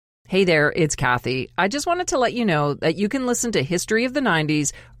Hey there, it's Kathy. I just wanted to let you know that you can listen to History of the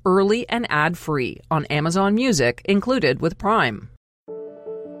 90s early and ad-free on Amazon Music, included with Prime.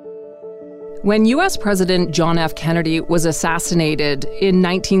 When U.S. President John F. Kennedy was assassinated in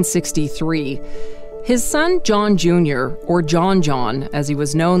 1963, his son John Jr., or John as he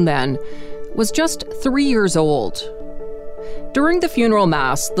was known then, was just 3 years old. During the funeral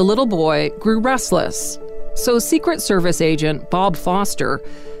mass, the little boy grew restless, so Secret Service agent Bob Foster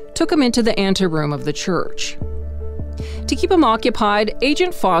took him into the anteroom of the church. To keep him occupied,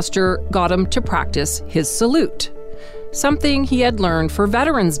 Agent Foster got him to practice his salute, something he had learned for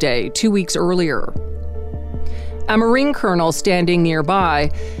Veterans Day 2 weeks earlier. A Marine colonel standing nearby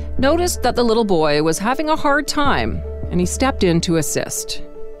noticed that the little boy was having a hard time, and he stepped in to assist.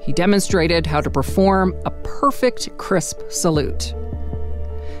 He demonstrated how to perform a perfect, crisp salute.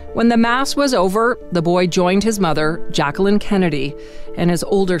 When the mass was over, the boy joined his mother, Jacqueline Kennedy, and his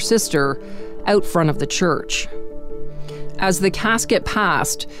older sister out front of the church. As the casket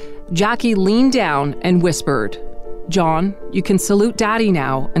passed, Jackie leaned down and whispered, "John, you can salute Daddy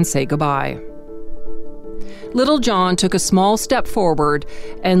now and say goodbye." Little John took a small step forward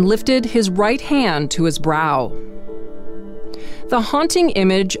and lifted his right hand to his brow. The haunting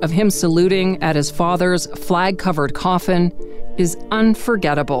image of him saluting at his father's flag-covered coffin is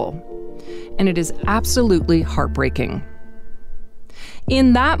unforgettable, and it is absolutely heartbreaking.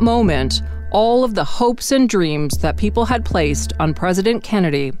 In that moment, all of the hopes and dreams that people had placed on President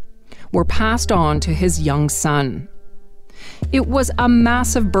Kennedy were passed on to his young son. It was a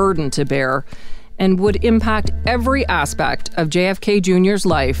massive burden to bear and would impact every aspect of JFK Jr.'s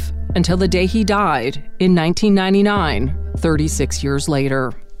life until the day he died in 1999, 36 years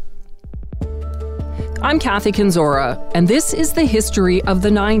later. I'm Kathy Kinzora, and this is the History of the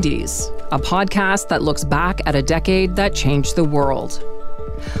 90s, a podcast that looks back at a decade that changed the world.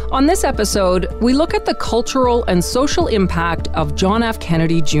 On this episode, we look at the cultural and social impact of John F.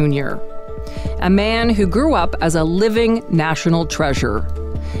 Kennedy Jr., a man who grew up as a living national treasure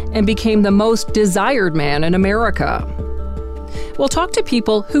and became the most desired man in America. We'll talk to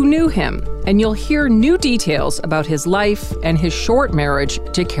people who knew him, and you'll hear new details about his life and his short marriage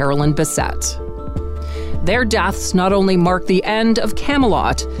to Carolyn Bessette. Their deaths not only mark the end of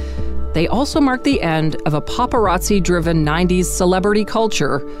Camelot, they also mark the end of a paparazzi-driven 90s celebrity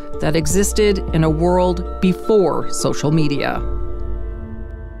culture that existed in a world before social media.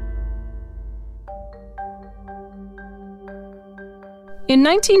 In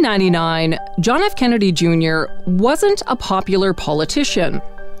 1999, John F. Kennedy Jr. wasn't a popular politician,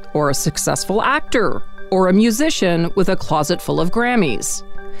 or a successful actor, or a musician with a closet full of Grammys.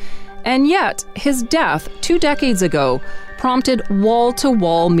 And yet, his death 2 decades ago prompted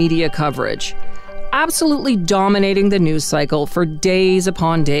wall-to-wall media coverage, absolutely dominating the news cycle for days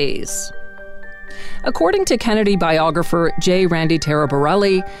upon days. According to Kennedy biographer J. Randy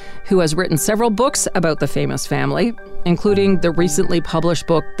Taraborelli, who has written several books about the famous family, including the recently published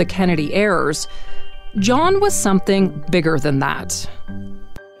book The Kennedy Heirs, John was something bigger than that.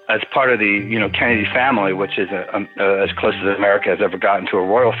 As part of the, Kennedy family, which is as close as America has ever gotten to a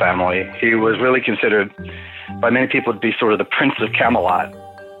royal family, he was really considered by many people to be sort of the Prince of Camelot.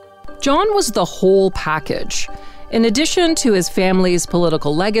 John was the whole package. In addition to his family's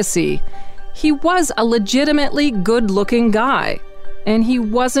political legacy, he was a legitimately good-looking guy, and he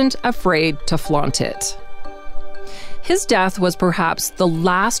wasn't afraid to flaunt it. His death was perhaps the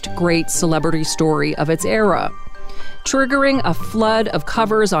last great celebrity story of its era, triggering a flood of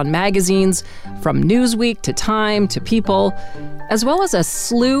covers on magazines, from Newsweek to Time to People, as well as a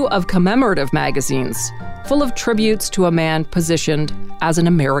slew of commemorative magazines full of tributes to a man positioned as an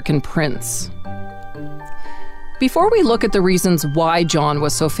American prince. Before we look at the reasons why John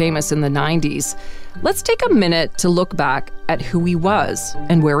was so famous in the 90s, let's take a minute to look back at who he was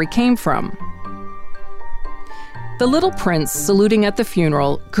and where he came from. The little prince saluting at the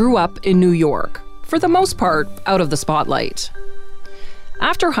funeral grew up in New York, for the most part, out of the spotlight.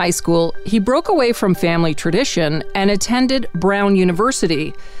 After high school, he broke away from family tradition and attended Brown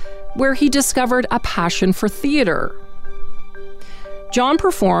University, where he discovered a passion for theater. John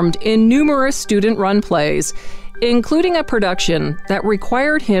performed in numerous student-run plays, including a production that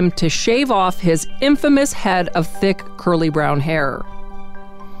required him to shave off his infamous head of thick, curly brown hair.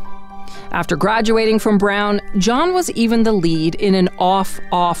 After graduating from Brown, John was even the lead in an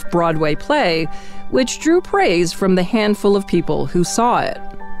off-Broadway play, which drew praise from the handful of people who saw it.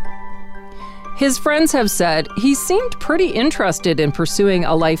 His friends have said he seemed pretty interested in pursuing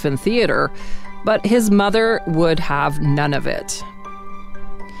a life in theater, but his mother would have none of it.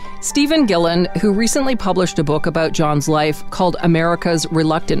 Stephen Gillen, who recently published a book about John's life called America's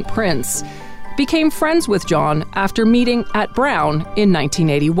Reluctant Prince, became friends with John after meeting at Brown in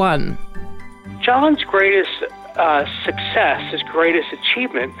 1981. John's greatest success, his greatest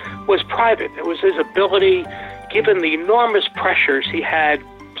achievement, was private. It was his ability, given the enormous pressures he had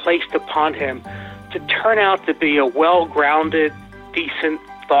placed upon him, to turn out to be a well-grounded, decent,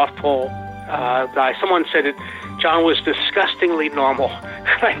 thoughtful guy. Someone said that John was disgustingly normal.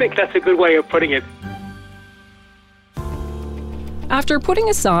 I think that's a good way of putting it. After putting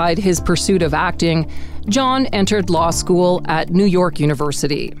aside his pursuit of acting, John entered law school at New York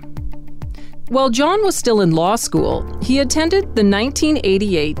University. While John was still in law school, he attended the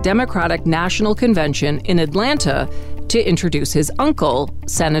 1988 Democratic National Convention in Atlanta to introduce his uncle,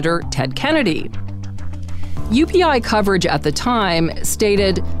 Senator Ted Kennedy. UPI coverage at the time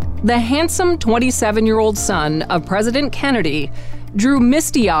stated, "The handsome 27-year-old son of President Kennedy drew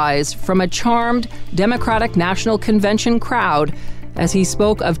misty eyes from a charmed Democratic National Convention crowd as he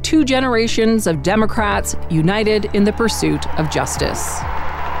spoke of two generations of Democrats united in the pursuit of justice."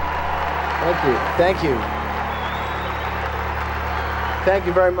 Thank you. Thank you. Thank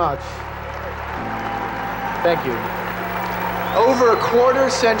you very much. Thank you. Over a quarter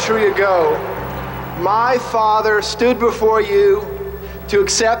century ago, my father stood before you to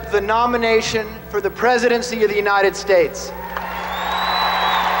accept the nomination for the presidency of the United States.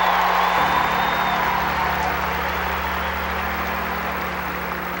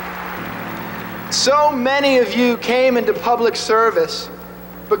 So many of you came into public service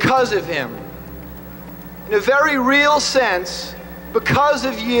because of him. In a very real sense, because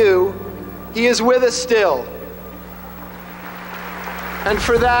of you, he is with us still. And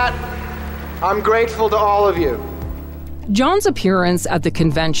for that, I'm grateful to all of you. John's appearance at the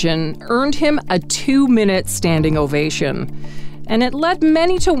convention earned him a 2-minute standing ovation, and it led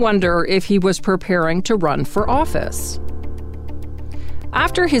many to wonder if he was preparing to run for office.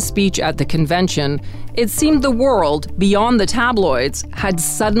 After his speech at the convention, it seemed the world, beyond the tabloids, had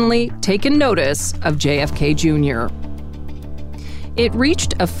suddenly taken notice of JFK Jr. It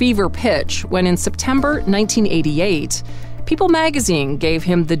reached a fever pitch when in September 1988, People magazine gave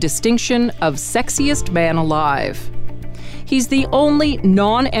him the distinction of Sexiest Man Alive. He's the only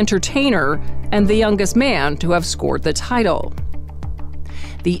non-entertainer and the youngest man to have scored the title.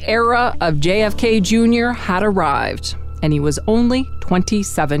 The era of JFK Jr. had arrived, and he was only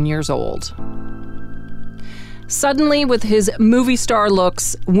 27 years old. Suddenly, with his movie star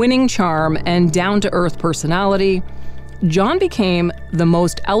looks, winning charm, and down-to-earth personality, John became the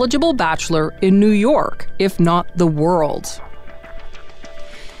most eligible bachelor in New York, if not the world.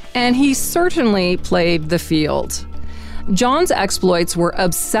 And he certainly played the field. John's exploits were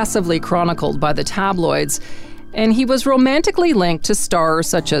obsessively chronicled by the tabloids, and he was romantically linked to stars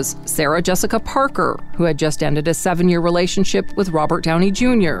such as Sarah Jessica Parker, who had just ended a 7-year relationship with Robert Downey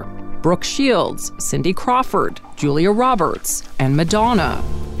Jr., Brooke Shields, Cindy Crawford, Julia Roberts, and Madonna.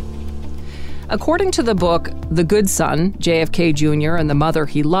 According to the book The Good Son, JFK Jr. and the Mother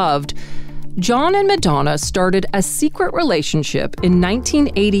He Loved, John and Madonna started a secret relationship in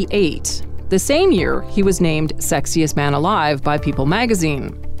 1988, the same year he was named Sexiest Man Alive by People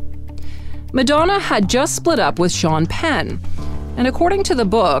magazine. Madonna had just split up with Sean Penn, and according to the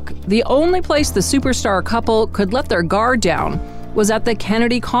book, the only place the superstar couple could let their guard down was at the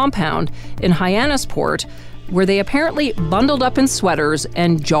Kennedy compound in Hyannisport, where they apparently bundled up in sweaters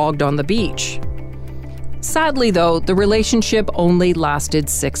and jogged on the beach. Sadly, though, the relationship only lasted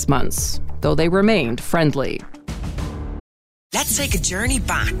 6 months, though they remained friendly. Let's take a journey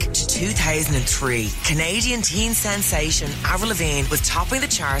back to 2003. Canadian teen sensation Avril Lavigne was topping the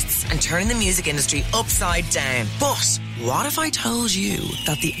charts and turning the music industry upside down. But what if I told you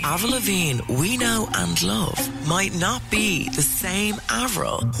that the Avril Lavigne we know and love might not be the same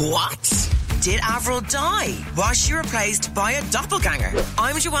Avril? What? Did Avril die? Was she replaced by a doppelganger?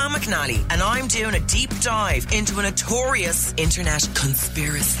 I'm Joanne McNally, and I'm doing a deep dive into a notorious internet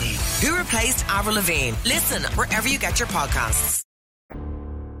conspiracy. Who replaced Avril Lavigne? Listen wherever you get your podcasts.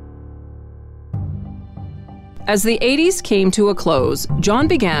 As the 80s came to a close, John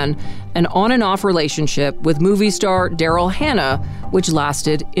began an on and off relationship with movie star Daryl Hannah, which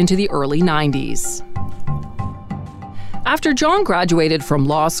lasted into the early 90s. After John graduated from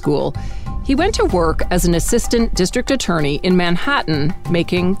law school, he went to work as an assistant district attorney in Manhattan,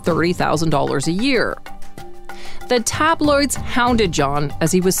 making $30,000 a year. The tabloids hounded John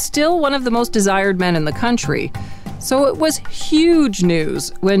as he was still one of the most desired men in the country, so it was huge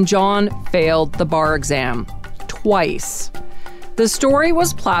news when John failed the bar exam twice. The story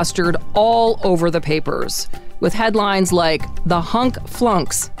was plastered all over the papers, with headlines like "The Hunk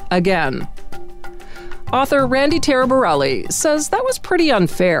Flunks, again. Author Randy Taraborelli says that was pretty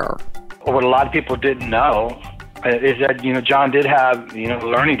unfair. What a lot of people didn't know is that, John did have,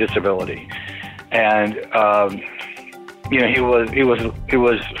 learning disability. And, he was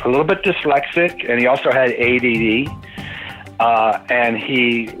a little bit dyslexic, and he also had ADD. And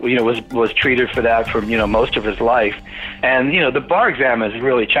he, was treated for that for, most of his life. And, the bar exam is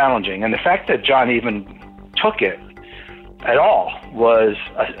really challenging. And the fact that John even took it at all was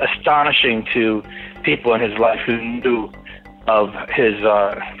astonishing to people in his life who knew of his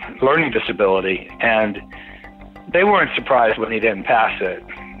learning disability. And they weren't surprised when he didn't pass it.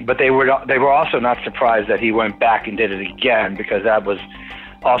 But they were also not surprised that he went back and did it again, because that was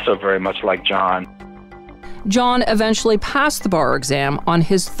also very much like John. John eventually passed the bar exam on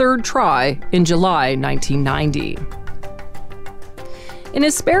his third try in July 1990. In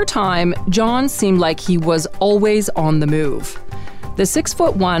his spare time, John seemed like he was always on the move. The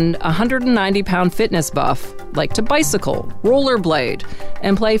 6'1", 190-pound fitness buff liked to bicycle, rollerblade,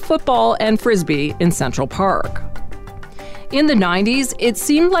 and play football and frisbee in Central Park. In the 90s, it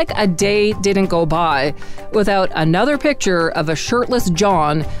seemed like a day didn't go by without another picture of a shirtless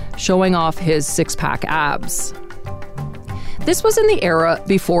John showing off his six-pack abs. This was in the era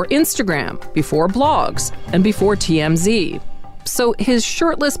before Instagram, before blogs, and before TMZ. So his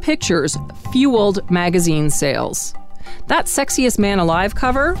shirtless pictures fueled magazine sales. That Sexiest Man Alive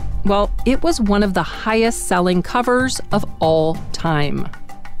cover, well, it was one of the highest-selling covers of all time.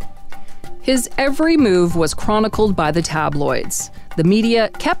 His every move was chronicled by the tabloids. The media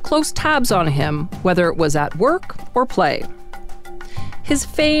kept close tabs on him, whether it was at work or play. His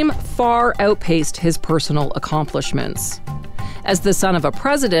fame far outpaced his personal accomplishments. As the son of a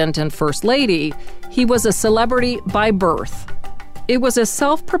president and first lady, he was a celebrity by birth. It was a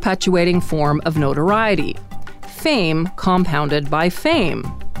self-perpetuating form of notoriety. Fame compounded by fame.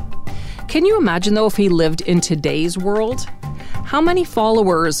 Can you imagine, though, if he lived in today's world? How many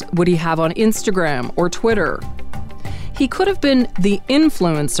followers would he have on Instagram or Twitter? He could have been the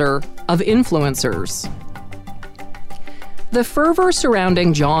influencer of influencers. The fervor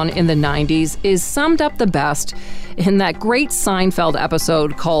surrounding John in the 90s is summed up the best in that great Seinfeld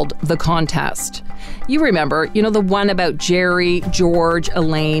episode called The Contest. You remember, the one about Jerry, George,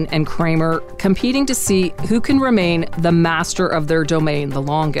 Elaine, and Kramer competing to see who can remain the master of their domain the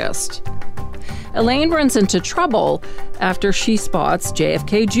longest. Elaine runs into trouble after she spots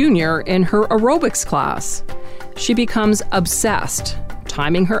JFK Jr. in her aerobics class. She becomes obsessed,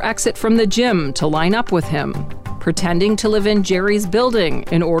 timing her exit from the gym to line up with him, pretending to live in Jerry's building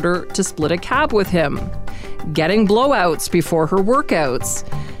in order to split a cab with him, getting blowouts before her workouts,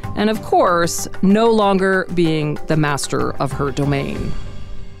 and of course, no longer being the master of her domain.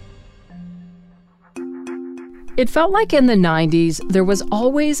 It felt like in the 90s, there was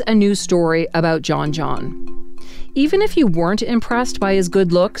always a new story about John. Even if you weren't impressed by his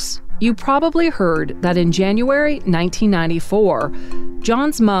good looks, you probably heard that in January 1994,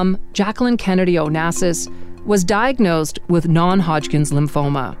 John's mom, Jacqueline Kennedy Onassis, was diagnosed with non-Hodgkin's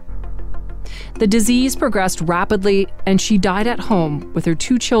lymphoma. The disease progressed rapidly, and she died at home with her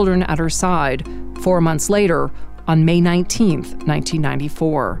 2 children at her side 4 months later on May 19,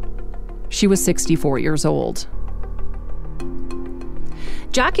 1994. She was 64 years old.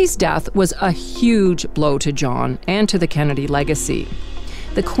 Jackie's death was a huge blow to John and to the Kennedy legacy.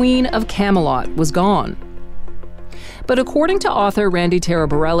 The Queen of Camelot was gone. But according to author Randy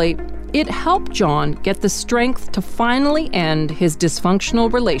Taraborelli, it helped John get the strength to finally end his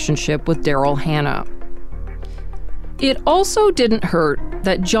dysfunctional relationship with Daryl Hannah. It also didn't hurt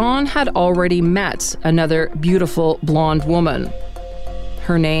that John had already met another beautiful blonde woman.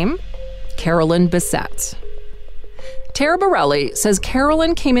 Her name? Carolyn Bessette. Taraborelli says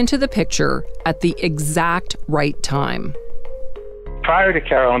Carolyn came into the picture at the exact right time. Prior to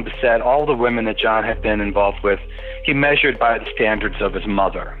Carolyn Bessette, all the women that John had been involved with, he measured by the standards of his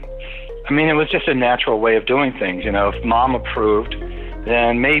mother. I mean, it was just a natural way of doing things. If mom approved,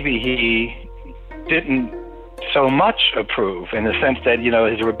 then maybe he didn't so much approve, in the sense that,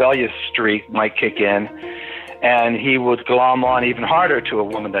 his rebellious streak might kick in, and he would glom on even harder to a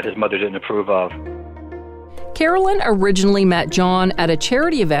woman that his mother didn't approve of. Carolyn originally met John at a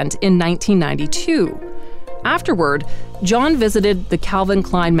charity event in 1992. Afterward, John visited the Calvin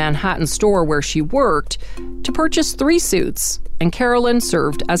Klein Manhattan store where she worked to purchase 3 suits, and Carolyn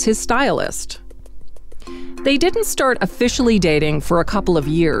served as his stylist. They didn't start officially dating for a couple of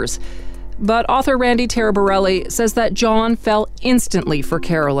years, but author Randy Taraborelli says that John fell instantly for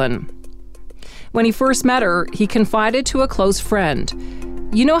Carolyn. When he first met her, he confided to a close friend,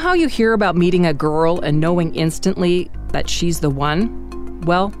 "You know how you hear about meeting a girl and knowing instantly that she's the one?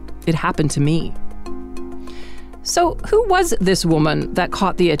 Well, It happened to me. So who was this woman that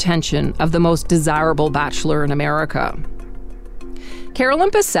caught the attention of the most desirable bachelor in America?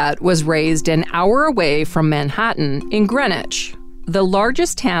 Carolyn Bessette was raised an hour away from Manhattan in Greenwich, the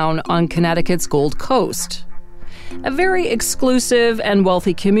largest town on Connecticut's Gold Coast. A very exclusive and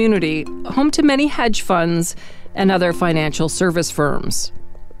wealthy community, home to many hedge funds and other financial service firms.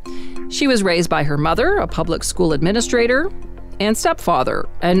 She was raised by her mother, a public school administrator, and stepfather,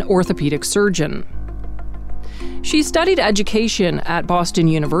 an orthopedic surgeon. She studied education at Boston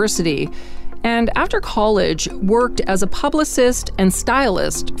University and after college worked as a publicist and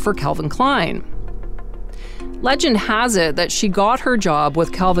stylist for Calvin Klein. Legend has it that she got her job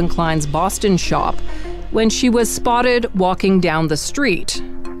with Calvin Klein's Boston shop when she was spotted walking down the street,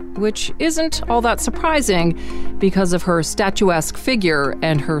 which isn't all that surprising because of her statuesque figure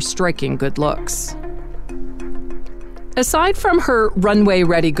and her striking good looks. Aside from her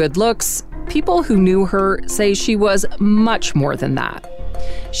runway-ready good looks, people who knew her say she was much more than that.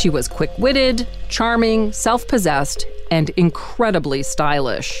 She was quick-witted, charming, self-possessed, and incredibly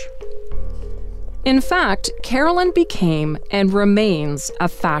stylish. In fact, Carolyn became and remains a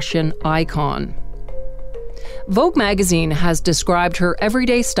fashion icon. Vogue magazine has described her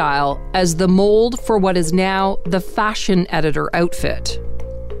everyday style as the mold for what is now the fashion editor outfit.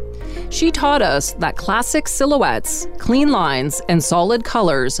 She taught us that classic silhouettes, clean lines, and solid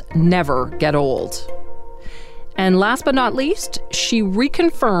colors never get old. And last but not least, she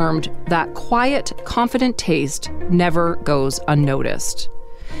reconfirmed that quiet, confident taste never goes unnoticed.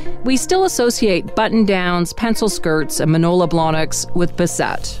 We still associate button-downs, pencil skirts, and Manolo Blahniks with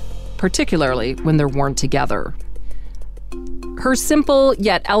Bessette, particularly when they're worn together. Her simple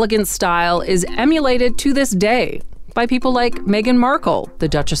yet elegant style is emulated to this day by people like Meghan Markle, the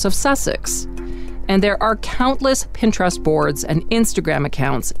Duchess of Sussex. And there are countless Pinterest boards and Instagram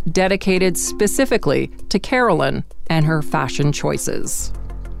accounts dedicated specifically to Carolyn and her fashion choices.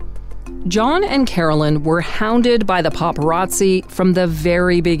 John and Carolyn were hounded by the paparazzi from the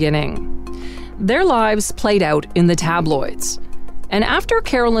very beginning. Their lives played out in the tabloids. And after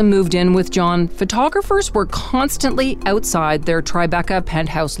Carolyn moved in with John, photographers were constantly outside their Tribeca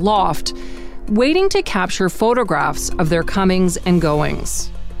penthouse loft, waiting to capture photographs of their comings and goings.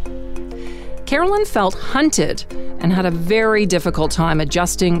 Carolyn felt hunted and had a very difficult time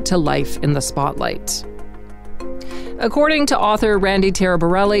adjusting to life in the spotlight. According to author Randy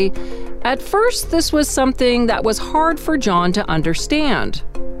Taraborelli, at first this was something that was hard for John to understand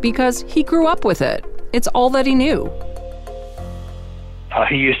because he grew up with it. It's all that he knew.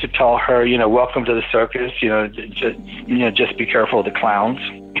 He used to tell her, welcome to the circus, just be careful of the clowns,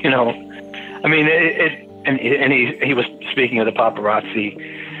 I mean, he was speaking of the paparazzi.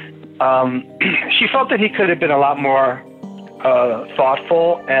 She felt that he could have been a lot more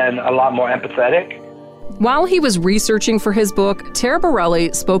thoughtful and a lot more empathetic. While he was researching for his book,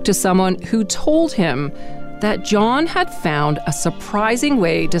 Taraborelli spoke to someone who told him that John had found a surprising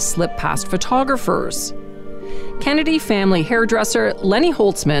way to slip past photographers. Kennedy family hairdresser Lenny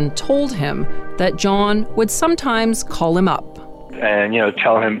Holtzman told him that John would sometimes call him up. And,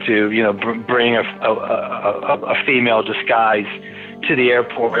 tell him to, bring a female disguise to the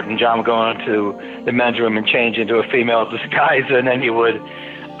airport, and John would go into the men's room and change into a female disguise, and then he would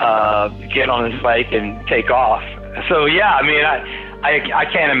get on his bike and take off. So, yeah, I mean, I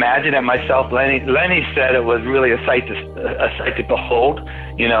can't imagine it myself. Lenny said it was really a sight to behold,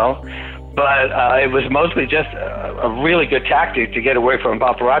 But it was mostly just a really good tactic to get away from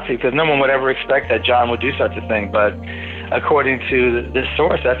paparazzi, because no one would ever expect that John would do such a thing. But according to this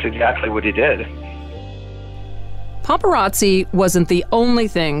source, that's exactly what he did. Paparazzi wasn't the only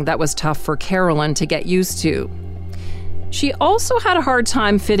thing that was tough for Carolyn to get used to. She also had a hard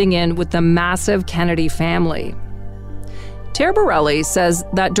time fitting in with the massive Kennedy family. Taraborelli says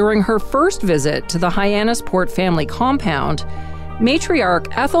that during her first visit to the Hyannisport family compound, matriarch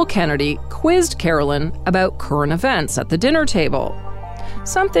Ethel Kennedy quizzed Carolyn about current events at the dinner table,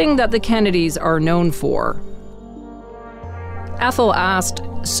 something that the Kennedys are known for. Ethel asked,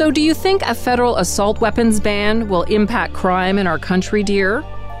 "So do you think a federal assault weapons ban will impact crime in our country, dear?"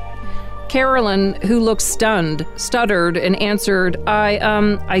 Carolyn, who looked stunned, stuttered and answered,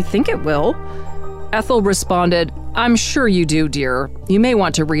 I think it will." Ethel responded, "I'm sure you do, dear. You may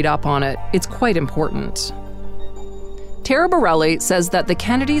want to read up on it. It's quite important." Taraborelli says that the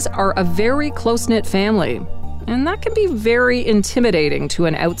Kennedys are a very close-knit family, and that can be very intimidating to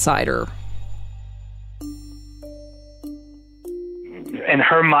an outsider. In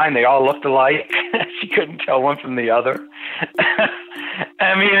her mind, they all looked alike. She couldn't tell one from the other.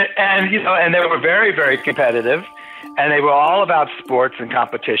 I mean, and they were very, very competitive. And they were all about sports and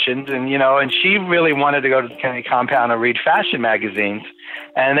competitions. And, and she really wanted to go to the Kennedy compound and read fashion magazines.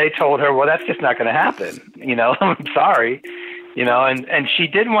 And they told her, well, that's just not going to happen. I'm sorry. And she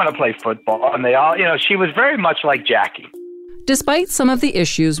did want to play football. And they all, she was very much like Jackie. Despite some of the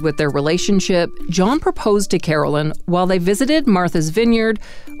issues with their relationship, John proposed to Carolyn while they visited Martha's Vineyard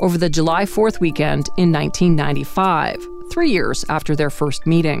over the July 4th weekend in 1995, 3 years after their first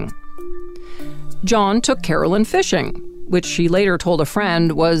meeting. John took Carolyn fishing, which she later told a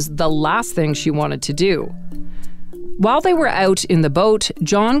friend was the last thing she wanted to do. While they were out in the boat,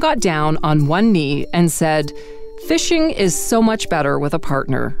 John got down on one knee and said, "Fishing is so much better with a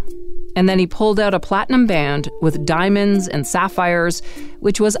partner." And then he pulled out a platinum band with diamonds and sapphires,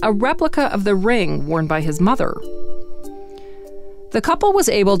 which was a replica of the ring worn by his mother. The couple was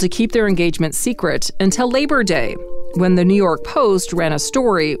able to keep their engagement secret until Labor Day, when the New York Post ran a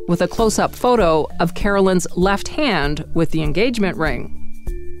story with a close-up photo of Carolyn's left hand with the engagement ring.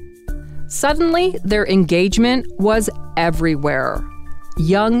 Suddenly, their engagement was everywhere.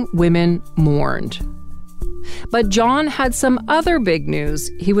 Young women mourned. But John had some other big news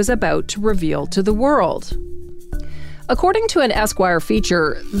he was about to reveal to the world. According to an Esquire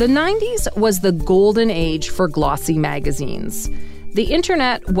feature, the 90s was the golden age for glossy magazines. The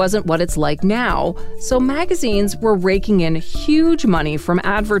internet wasn't what it's like now, so magazines were raking in huge money from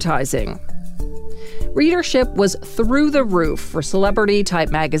advertising. Readership was through the roof for celebrity-type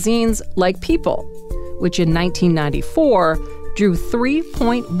magazines like People, which in 1994 drew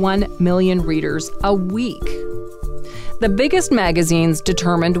 3.1 million readers a week. The biggest magazines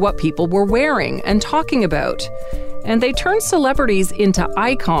determined what people were wearing and talking about, and they turned celebrities into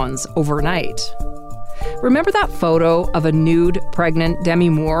icons overnight. Remember that photo of a nude, pregnant Demi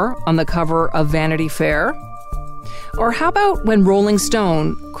Moore on the cover of Vanity Fair? Or how about when Rolling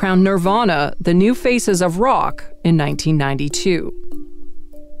Stone crowned Nirvana the new faces of rock in 1992?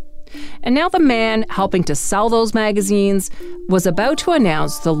 And now the man helping to sell those magazines was about to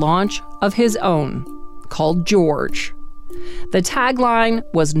announce the launch of his own, called George. The tagline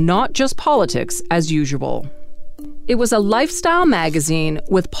was not just politics as usual. It was a lifestyle magazine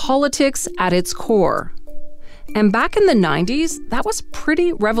with politics at its core. And back in the 90s, that was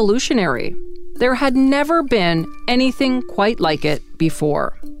pretty revolutionary. There had never been anything quite like it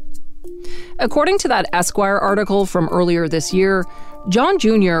before. According to that Esquire article from earlier this year, John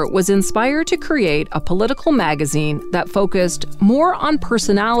Jr. was inspired to create a political magazine that focused more on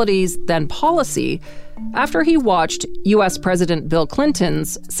personalities than policy after he watched U.S. President Bill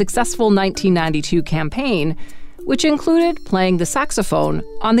Clinton's successful 1992 campaign, which included playing the saxophone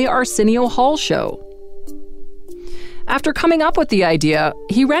on the Arsenio Hall show. After coming up with the idea,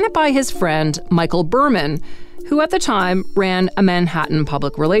 he ran it by his friend Michael Berman, who at the time ran a Manhattan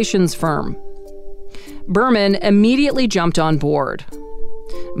public relations firm. Berman immediately jumped on board.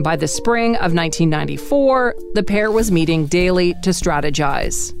 By the spring of 1994, the pair was meeting daily to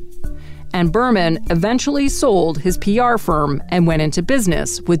strategize. And Berman eventually sold his PR firm and went into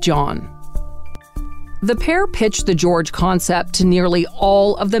business with John. The pair pitched the George concept to nearly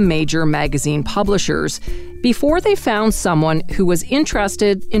all of the major magazine publishers before they found someone who was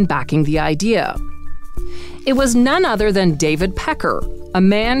interested in backing the idea. It was none other than David Pecker, a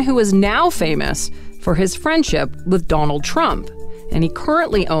man who is now famous for his friendship with Donald Trump, and he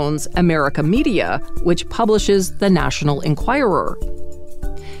currently owns America Media, which publishes the National Enquirer.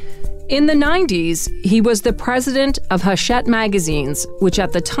 In the 90s, he was the president of Hachette magazines, which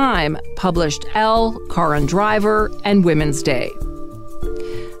at the time published Elle, Car and Driver, and Women's Day.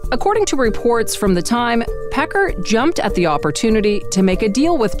 According to reports from the time, Pecker jumped at the opportunity to make a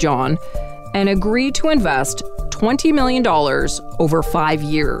deal with John and agreed to invest $20 million over 5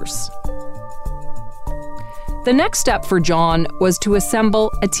 years. The next step for John was to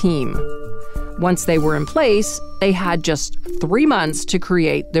assemble a team. Once they were in place, they had just 3 months to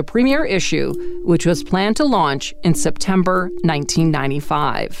create the premiere issue, which was planned to launch in September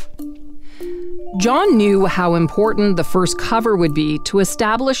 1995. John knew how important the first cover would be to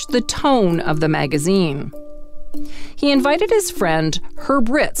establish the tone of the magazine. He invited his friend Herb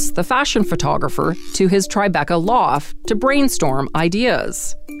Ritz, the fashion photographer, to his Tribeca loft to brainstorm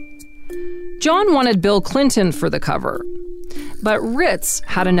ideas. John wanted Bill Clinton for the cover, but Ritz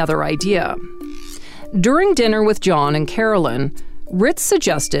had another idea. During dinner with John and Carolyn, Ritz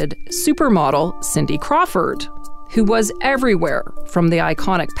suggested supermodel Cindy Crawford, who was everywhere, from the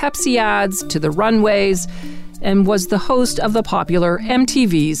iconic Pepsi ads to the runways, and was the host of the popular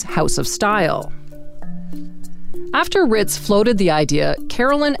MTV's House of Style. After Ritz floated the idea,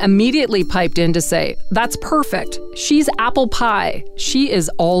 Carolyn immediately piped in to say, "That's perfect. She's apple pie. She is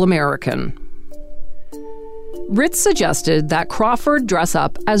all American." Ritz suggested that Crawford dress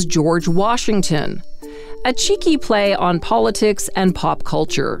up as George Washington, a cheeky play on politics and pop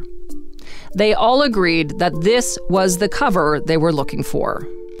culture. They all agreed that this was the cover they were looking for.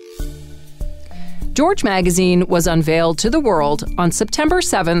 George magazine was unveiled to the world on September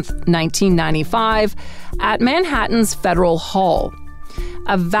 7th, 1995, at Manhattan's Federal Hall,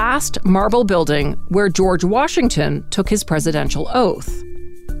 a vast marble building where George Washington took his presidential oath.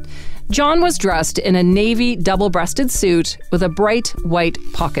 John was dressed in a navy double-breasted suit with a bright white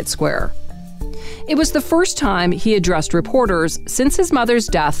pocket square. It was the first time he addressed reporters since his mother's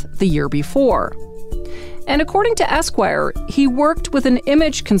death the year before. And according to Esquire, he worked with an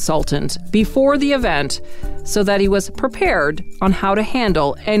image consultant before the event so that he was prepared on how to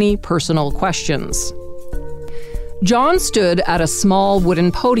handle any personal questions. John stood at a small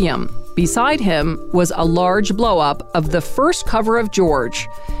wooden podium. Beside him was a large blow-up of the first cover of George,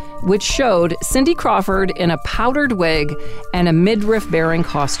 which showed Cindy Crawford in a powdered wig and a midriff-bearing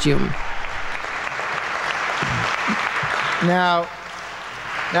costume. Now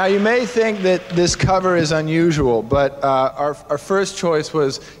you may think that this cover is unusual, but our first choice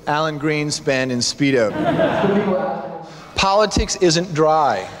was Alan Greenspan in Speedo. Politics isn't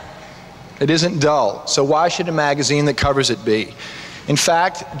dry. It isn't dull. So why should a magazine that covers it be? In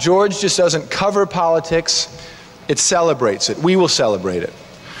fact, George just doesn't cover politics, it celebrates it. We will celebrate it.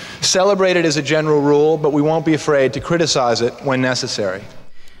 Celebrate it as a general rule, but we won't be afraid to criticize it when necessary.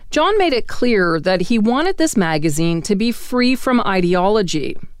 John made it clear that he wanted this magazine to be free from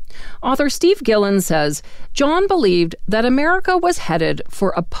ideology. Author Steve Gillen says John believed that America was headed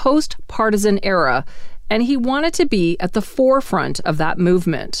for a post-partisan era, and he wanted to be at the forefront of that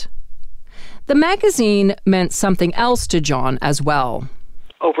movement. The magazine meant something else to John as well.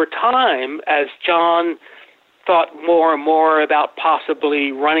 Over time, as John thought more and more about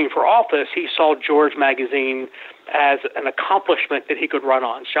possibly running for office, he saw George magazine as an accomplishment that he could run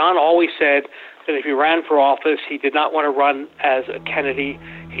on. John always said that if he ran for office, he did not want to run as a Kennedy.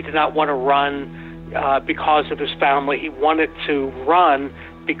 He did not want to run because of his family. He wanted to run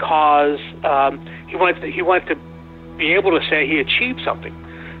because he wanted to be able to say he achieved something.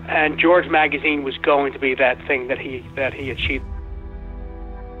 And George magazine was going to be that thing that he achieved.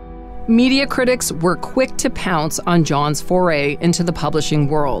 Media critics were quick to pounce on John's foray into the publishing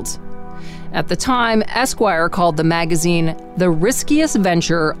world. At the time, Esquire called the magazine the riskiest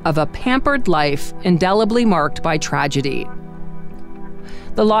venture of a pampered life indelibly marked by tragedy.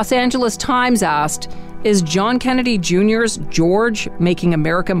 The Los Angeles Times asked, "Is John Kennedy Jr.'s George making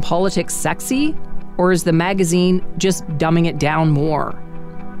American politics sexy, or is the magazine just dumbing it down more?"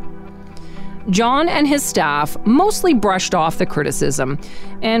 John and his staff mostly brushed off the criticism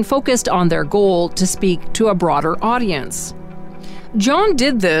and focused on their goal to speak to a broader audience. John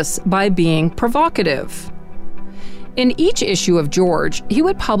did this by being provocative. In each issue of George, he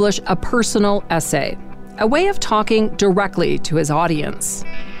would publish a personal essay, a way of talking directly to his audience.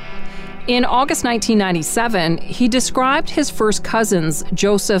 In August 1997, he described his first cousins,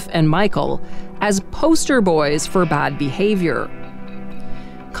 Joseph and Michael, as poster boys for bad behavior.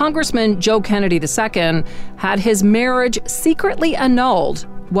 Congressman Joe Kennedy II had his marriage secretly annulled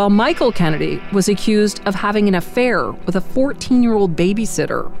while Michael Kennedy was accused of having an affair with a 14-year-old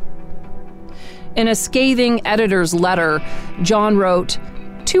babysitter. In a scathing editor's letter, John wrote,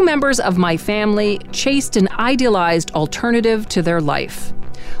 "Two members of my family chased an idealized alternative to their life.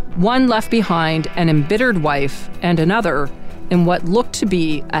 One left behind an embittered wife, and another, in what looked to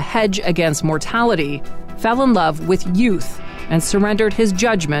be a hedge against mortality, fell in love with youth and surrendered his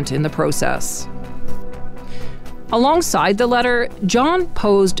judgment in the process." Alongside the letter, John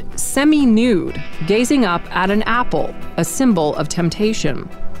posed semi-nude, gazing up at an apple, a symbol of temptation.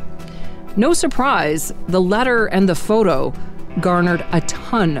 No surprise, the letter and the photo garnered a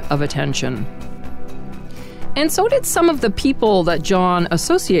ton of attention. And so did some of the people that John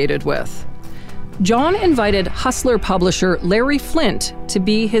associated with. John invited Hustler publisher Larry Flynt to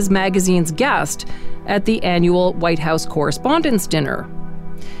be his magazine's guest at the annual White House Correspondents' Dinner.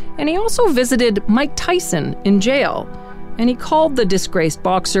 And he also visited Mike Tyson in jail, and he called the disgraced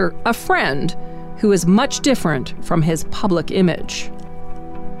boxer a friend who is much different from his public image.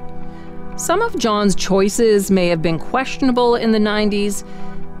 Some of John's choices may have been questionable in the 90s,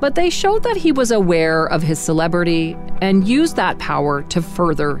 but they showed that he was aware of his celebrity and used that power to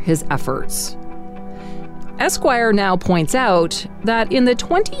further his efforts. Esquire now points out that in the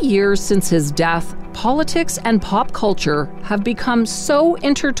 20 years since his death, politics and pop culture have become so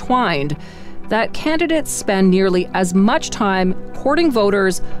intertwined that candidates spend nearly as much time courting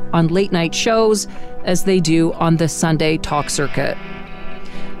voters on late-night shows as they do on the Sunday talk circuit.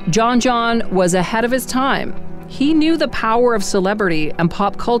 John was ahead of his time. he knew the power of celebrity and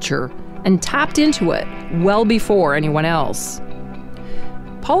pop culture and tapped into it well before anyone else.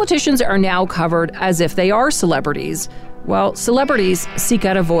 Politicians are now covered as if they are celebrities, while celebrities seek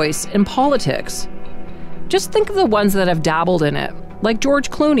out a voice in politics. Just think of the ones that have dabbled in it, like George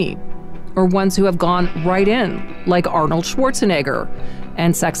Clooney, or ones who have gone right in, like Arnold Schwarzenegger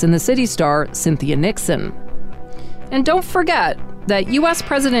and Sex and the City star Cynthia Nixon. And don't forget that US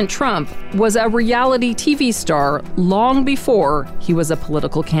President Trump was a reality TV star long before he was a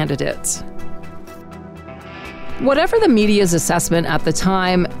political candidate. Whatever the media's assessment at the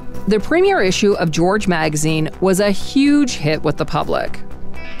time, the premiere issue of George magazine was a huge hit with the public.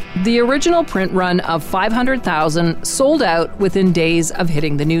 The original print run of 500,000 sold out within days of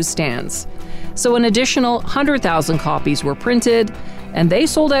hitting the newsstands. So an additional 100,000 copies were printed, and they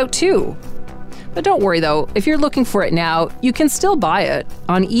sold out too. But don't worry though, if you're looking for it now, you can still buy it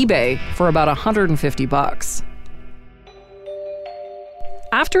on eBay for about $150.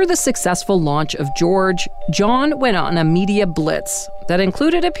 After the successful launch of George, John went on a media blitz that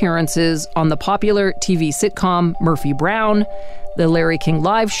included appearances on the popular TV sitcom Murphy Brown, the Larry King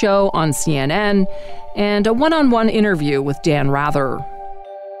Live show on CNN, and a one-on-one interview with Dan Rather.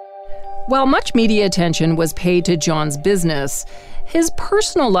 While much media attention was paid to John's business, his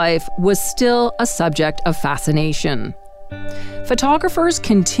personal life was still a subject of fascination. Photographers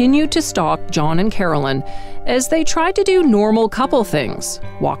continued to stalk John and Carolyn as they tried to do normal couple things: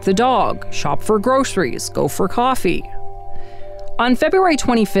 walk the dog, shop for groceries, go for coffee. On February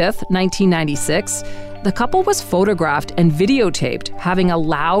 25th, 1996, the couple was photographed and videotaped having a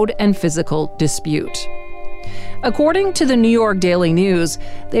loud and physical dispute. According to the New York Daily News,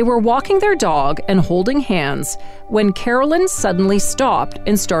 they were walking their dog and holding hands when Carolyn suddenly stopped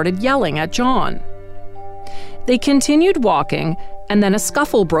and started yelling at John. They continued walking, and then a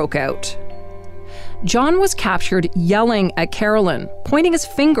scuffle broke out. John was captured yelling at Carolyn, pointing his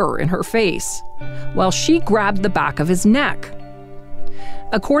finger in her face, while she grabbed the back of his neck.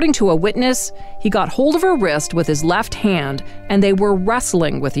 According to a witness, he got hold of her wrist with his left hand, and they were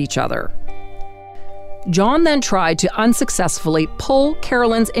wrestling with each other. John then tried to unsuccessfully pull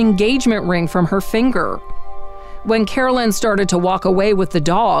Carolyn's engagement ring from her finger. When Carolyn started to walk away with the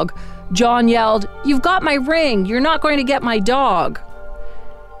dog, John yelled, "You've got my ring, you're not going to get my dog."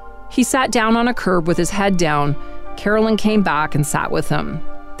 He sat down on a curb with his head down. Carolyn came back and sat with him.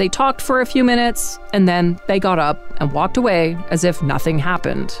 They talked for a few minutes, and then they got up and walked away as if nothing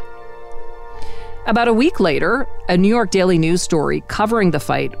happened. About a week later, a New York Daily News story covering the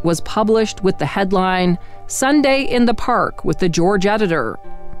fight was published with the headline, "Sunday in the Park with the George Editor."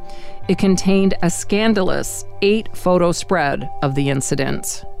 It contained a scandalous 8-photo spread of the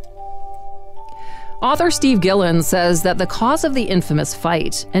incident. Author Steve Gillen says that the cause of the infamous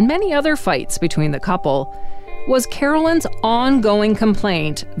fight, and many other fights between the couple, was Carolyn's ongoing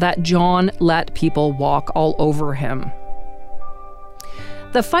complaint that John let people walk all over him.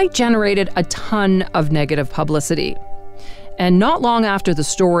 The fight generated a ton of negative publicity. And not long after the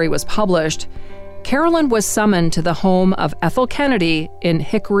story was published, Carolyn was summoned to the home of Ethel Kennedy in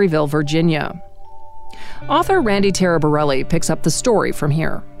Hickoryville, Virginia. Author Randy Taraborelli picks up the story from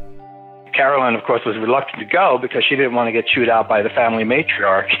here. Carolyn, of course, was reluctant to go because she didn't want to get chewed out by the family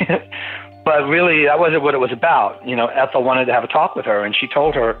matriarch. But really, that wasn't what it was about. Ethel wanted to have a talk with her, and she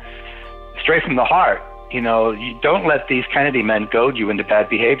told her straight from the heart, you don't let these Kennedy men goad you into bad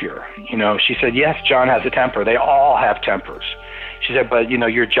behavior. She said, yes, John has a temper. They all have tempers. She said, but,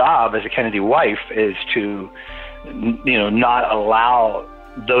 your job as a Kennedy wife is to, not allow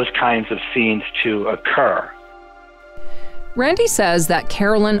those kinds of scenes to occur. Randy says that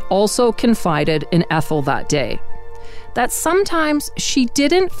Carolyn also confided in Ethel that day, that sometimes she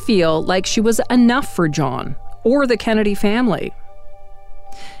didn't feel like she was enough for John or the Kennedy family.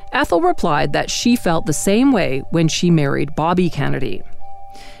 Ethel replied that she felt the same way when she married Bobby Kennedy.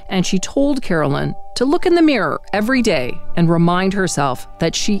 And she told Carolyn to look in the mirror every day and remind herself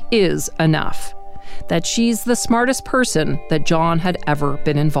that she is enough, that she's the smartest person that John had ever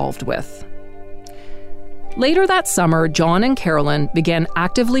been involved with. Later that summer, John and Carolyn began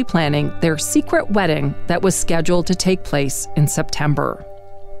actively planning their secret wedding that was scheduled to take place in September.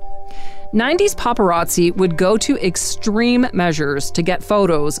 90s paparazzi would go to extreme measures to get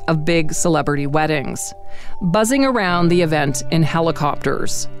photos of big celebrity weddings, buzzing around the event in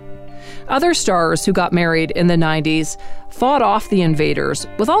helicopters. Other stars who got married in the 90s fought off the invaders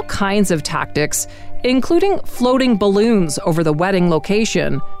with all kinds of tactics, including floating balloons over the wedding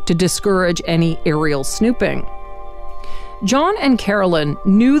location to discourage any aerial snooping. John and Carolyn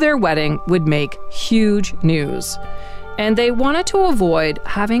knew their wedding would make huge news, and they wanted to avoid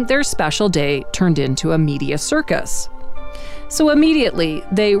having their special day turned into a media circus. So immediately,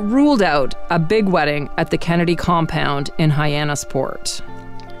 they ruled out a big wedding at the Kennedy compound in Hyannisport.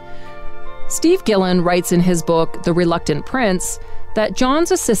 Steve Gillen writes in his book, The Reluctant Prince, that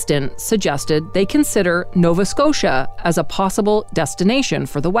John's assistant suggested they consider Nova Scotia as a possible destination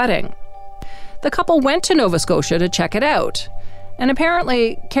for the wedding. The couple went to Nova Scotia to check it out. And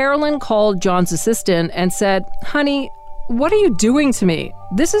apparently, Carolyn called John's assistant and said, "Honey, what are you doing to me?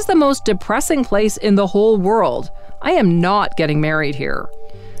 This is the most depressing place in the whole world. I am not getting married here."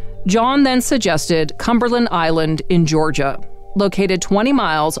 John then suggested Cumberland Island in Georgia, located 20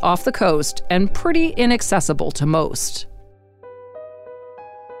 miles off the coast and pretty inaccessible to most.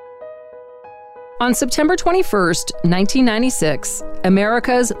 On September 21st, 1996,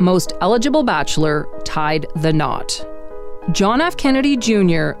 America's most eligible bachelor tied the knot. John F. Kennedy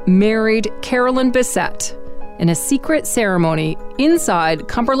Jr. married Carolyn Bessette in a secret ceremony inside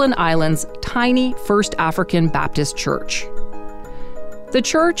Cumberland Island's tiny First African Baptist Church. The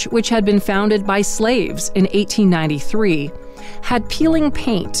church, which had been founded by slaves in 1893, had peeling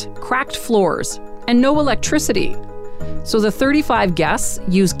paint, cracked floors, and no electricity. So the 35 guests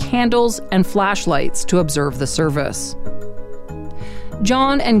used candles and flashlights to observe the service.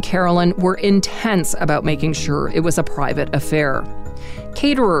 John and Carolyn were intense about making sure it was a private affair.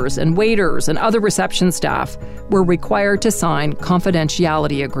 Caterers and waiters and other reception staff were required to sign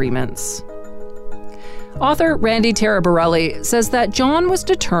confidentiality agreements. Author Randy Taraborelli says that John was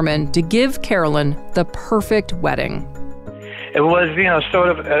determined to give Carolyn the perfect wedding. It was,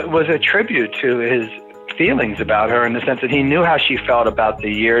 it was a tribute to his feelings about her, in the sense that he knew how she felt about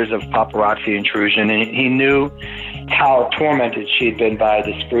the years of paparazzi intrusion, and he knew how tormented she'd been by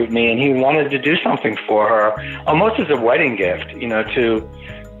the scrutiny, and he wanted to do something for her, almost as a wedding gift,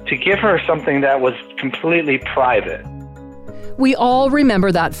 to give her something that was completely private. We all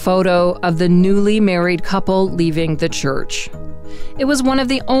remember that photo of the newly married couple leaving the church. It was one of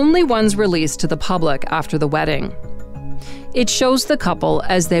the only ones released to the public after the wedding. It shows the couple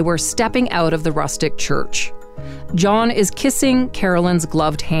as they were stepping out of the rustic church. John is kissing Carolyn's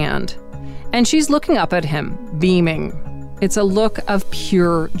gloved hand, and she's looking up at him, beaming. It's a look of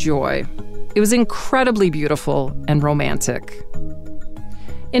pure joy. It was incredibly beautiful and romantic.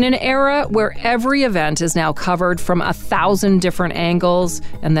 In an era where every event is now covered from 1,000 different angles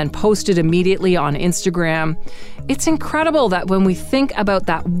and then posted immediately on Instagram, it's incredible that when we think about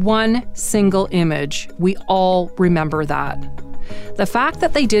that one single image, we all remember that. The fact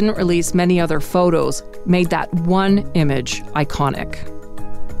that they didn't release many other photos made that one image iconic.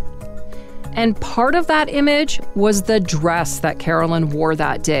 And part of that image was the dress that Carolyn wore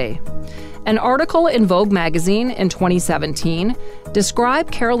that day. An article in Vogue magazine in 2017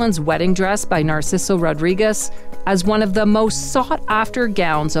 described Carolyn's wedding dress by Narciso Rodriguez as one of the most sought-after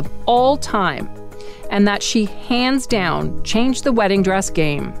gowns of all time, and that she hands down changed the wedding dress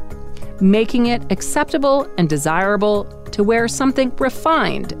game, making it acceptable and desirable to wear something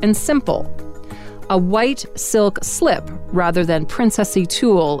refined and simple, a white silk slip rather than princessy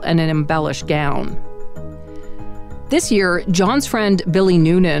tulle and an embellished gown. This year, John's friend Billy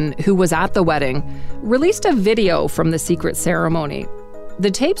Noonan, who was at the wedding, released a video from the secret ceremony.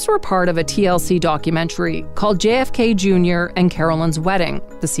 The tapes were part of a TLC documentary called JFK Jr. and Carolyn's Wedding,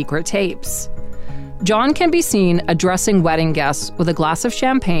 The Secret Tapes. John can be seen addressing wedding guests with a glass of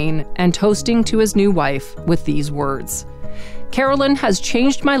champagne and toasting to his new wife with these words: "Carolyn has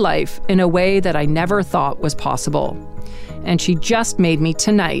changed my life in a way that I never thought was possible. And she just made me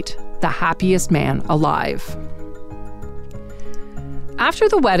tonight the happiest man alive." After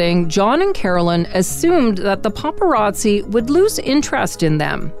the wedding, John and Carolyn assumed that the paparazzi would lose interest in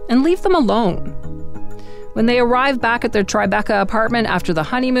them and leave them alone. When they arrived back at their Tribeca apartment after the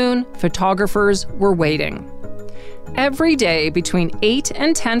honeymoon, photographers were waiting. Every day, between 8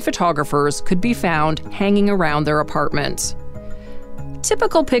 and 10 photographers could be found hanging around their apartment.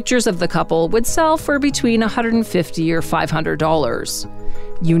 Typical pictures of the couple would sell for between $150 or $500.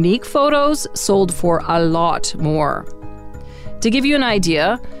 Unique photos sold for a lot more. To give you an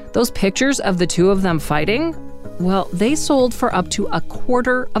idea, those pictures of the two of them fighting, well, they sold for up to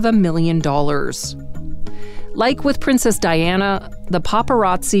 $250,000. Like with Princess Diana, the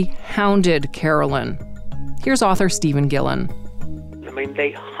paparazzi hounded Carolyn. Here's author Stephen Gillen. I mean,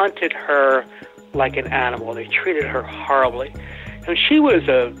 they hunted her like an animal. They treated her horribly. And she was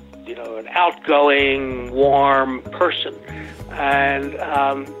an outgoing, warm person. And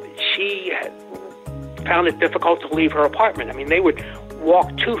she found it difficult to leave her apartment. I mean, they would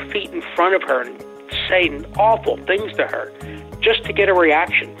walk 2 feet in front of her and say awful things to her. just to get a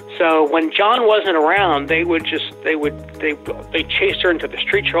reaction. So when John wasn't around, they chased her into the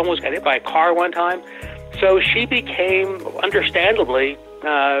street. She almost got hit by a car one time. So she became, understandably,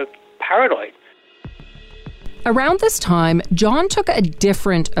 paranoid. Around this time, John took a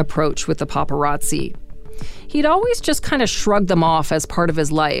different approach with the paparazzi. He'd always just kind of shrugged them off as part of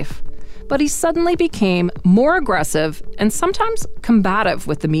his life, but he suddenly became more aggressive and sometimes combative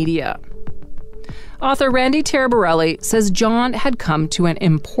with the media. Author Randy Taraborelli says John had come to an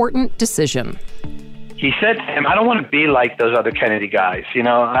important decision. He said to him, I don't want to be like those other Kennedy guys. You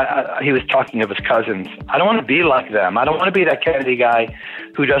know, he was talking of his cousins. I don't want to be like them. I don't want to be that Kennedy guy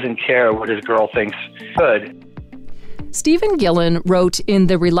who doesn't care what his girl thinks good. Stephen Gillen wrote in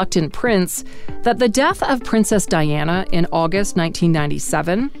The Reluctant Prince that the death of Princess Diana in August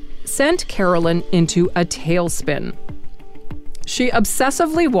 1997 sent Carolyn into a tailspin. She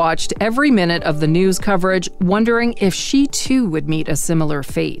obsessively watched every minute of the news coverage, wondering if she too would meet a similar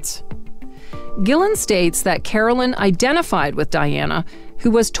fate. Gillen states that Carolyn identified with Diana,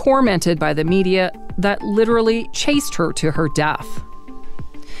 who was tormented by the media that literally chased her to her death.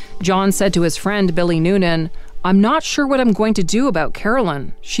 John said to his friend Billy Noonan, "I'm not sure what I'm going to do about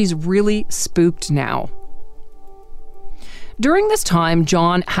Carolyn. She's really spooked now." During this time,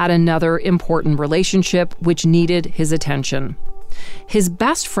 John had another important relationship which needed his attention. His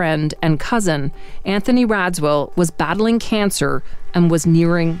best friend and cousin, Anthony Radswell, was battling cancer and was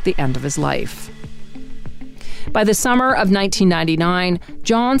nearing the end of his life. By the summer of 1999,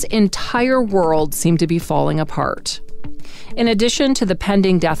 John's entire world seemed to be falling apart. In addition to the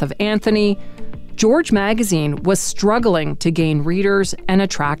pending death of Anthony, George Magazine was struggling to gain readers and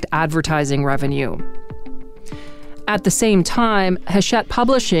attract advertising revenue. At the same time, Hachette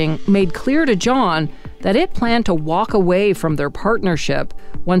Publishing made clear to John that it planned to walk away from their partnership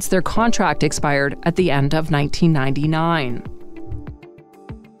once their contract expired at the end of 1999.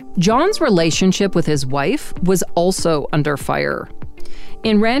 John's relationship with his wife was also under fire.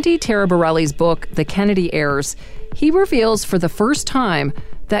 In Randy Taraborelli's book, The Kennedy Heirs, he reveals for the first time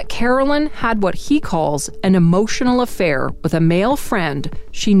that Carolyn had what he calls an emotional affair with a male friend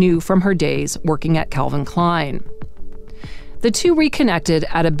she knew from her days working at Calvin Klein. The two reconnected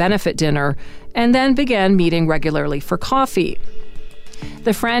at a benefit dinner and then began meeting regularly for coffee.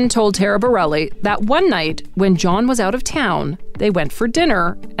 The friend told Taraborelli that one night when John was out of town, they went for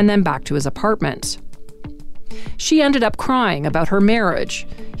dinner and then back to his apartment. She ended up crying about her marriage.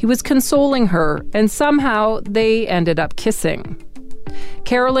 He was consoling her, and somehow they ended up kissing.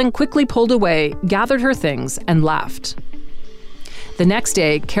 Carolyn quickly pulled away, gathered her things, and left. The next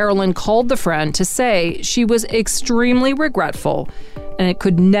day, Carolyn called the friend to say she was extremely regretful and it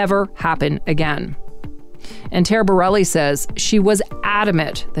could never happen again. And Taraborelli says she was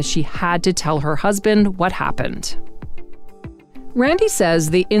adamant that she had to tell her husband what happened. Randy says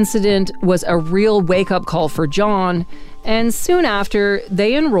the incident was a real wake-up call for John, and soon after,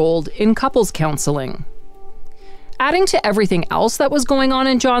 they enrolled in couples counseling. Adding to everything else that was going on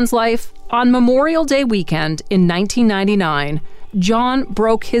in John's life, on Memorial Day weekend in 1999, John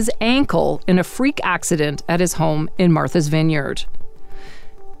broke his ankle in a freak accident at his home in Martha's Vineyard.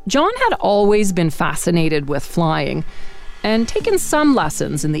 John had always been fascinated with flying and taken some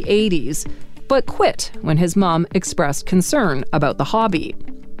lessons in the 80s, but quit when his mom expressed concern about the hobby.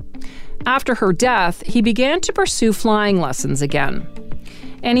 After her death, he began to pursue flying lessons again.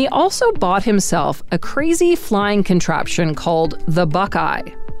 And he also bought himself a crazy flying contraption called the Buckeye.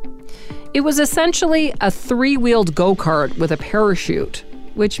 It was essentially a three-wheeled go-kart with a parachute,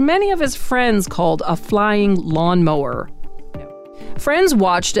 which many of his friends called a flying lawnmower. Friends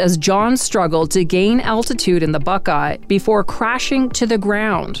watched as John struggled to gain altitude in the Buckeye before crashing to the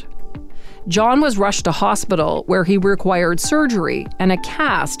ground. John was rushed to hospital where he required surgery and a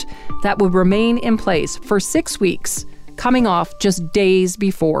cast that would remain in place for 6 weeks, coming off just days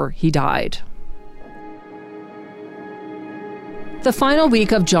before he died. The final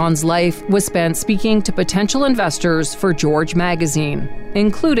week of John's life was spent speaking to potential investors for George Magazine,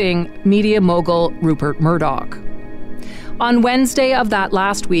 including media mogul Rupert Murdoch. On Wednesday of that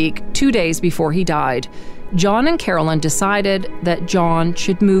last week, 2 days before he died, John and Carolyn decided that John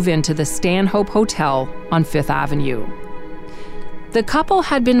should move into the Stanhope Hotel on Fifth Avenue. The couple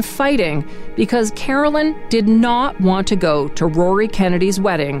had been fighting because Carolyn did not want to go to Rory Kennedy's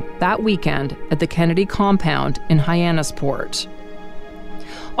wedding that weekend at the Kennedy compound in Hyannisport.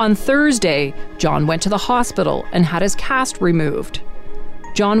 On Thursday, John went to the hospital and had his cast removed.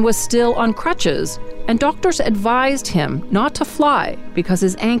 John was still on crutches, and doctors advised him not to fly because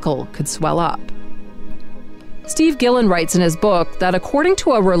his ankle could swell up. Steve Gillen writes in his book that according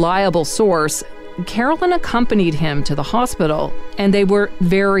to a reliable source, Carolyn accompanied him to the hospital, and they were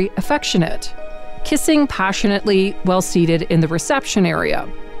very affectionate, kissing passionately while seated in the reception area,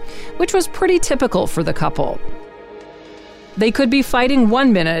 which was pretty typical for the couple. They could be fighting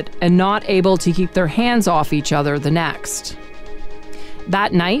one minute and not able to keep their hands off each other the next.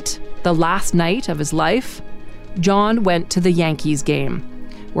 That night, the last night of his life, John went to the Yankees game,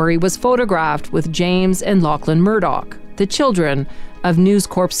 where he was photographed with James and Lachlan Murdoch, the children of News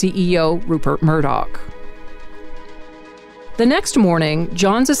Corp CEO Rupert Murdoch. The next morning,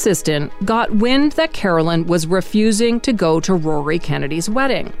 John's assistant got wind that Carolyn was refusing to go to Rory Kennedy's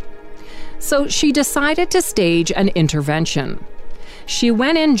wedding. So she decided to stage an intervention. She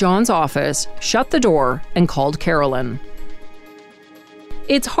went in John's office, shut the door, and called Carolyn.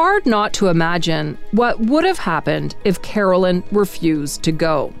 It's hard not to imagine what would have happened if Carolyn refused to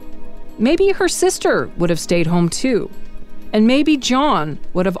go. Maybe her sister would have stayed home too. And maybe John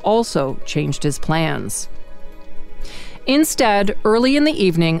would have also changed his plans. Instead, early in the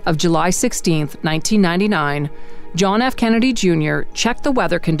evening of July 16, 1999, John F. Kennedy Jr. checked the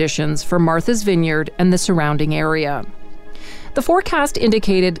weather conditions for Martha's Vineyard and the surrounding area. The forecast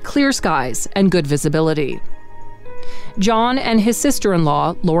indicated clear skies and good visibility. John and his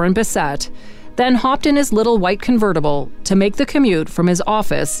sister-in-law, Lauren Bissett, then hopped in his little white convertible to make the commute from his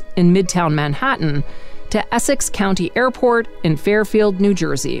office in Midtown Manhattan to Essex County Airport in Fairfield, New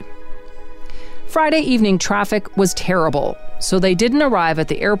Jersey. Friday evening traffic was terrible, so they didn't arrive at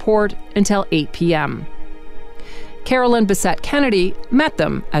the airport until 8 p.m. Carolyn Bissett Kennedy met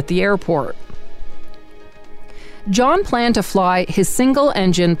them at the airport. John planned to fly his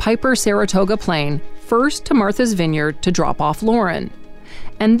single-engine Piper Saratoga plane first to Martha's Vineyard to drop off Lauren,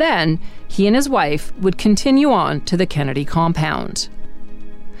 and then he and his wife would continue on to the Kennedy compound.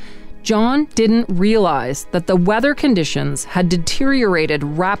 John didn't realize that the weather conditions had deteriorated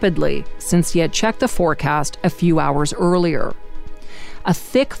rapidly since he had checked the forecast a few hours earlier. A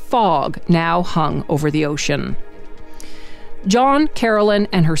thick fog now hung over the ocean. John, Carolyn,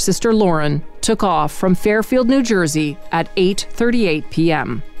 and her sister Lauren took off from Fairfield, New Jersey at 8:38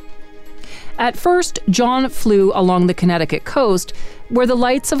 p.m. At first, John flew along the Connecticut coast, where the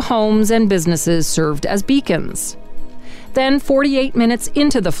lights of homes and businesses served as beacons. Then, 48 minutes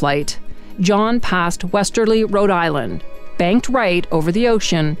into the flight, John passed Westerly, Rhode Island, banked right over the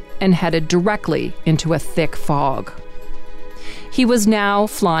ocean, and headed directly into a thick fog. He was now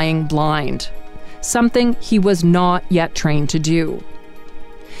flying blind, something he was not yet trained to do.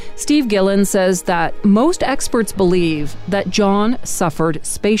 Steve Gillen says that most experts believe that John suffered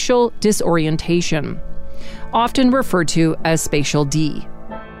spatial disorientation, often referred to as spatial D.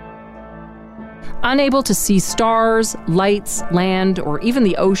 Unable to see stars, lights, land, or even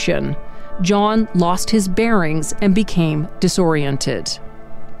the ocean, John lost his bearings and became disoriented.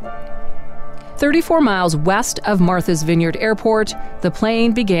 34 miles west of Martha's Vineyard Airport, the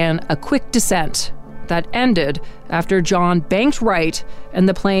plane began a quick descent that ended after John banked right and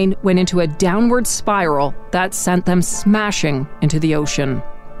the plane went into a downward spiral that sent them smashing into the ocean.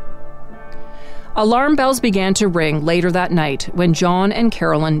 Alarm bells began to ring later that night when John and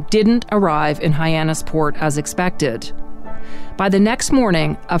Carolyn didn't arrive in Hyannisport as expected. By the next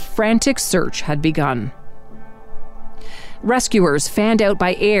morning, a frantic search had begun. Rescuers fanned out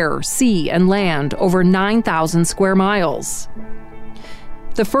by air, sea, and land over 9,000 square miles.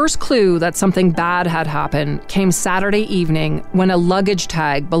 The first clue that something bad had happened came Saturday evening when a luggage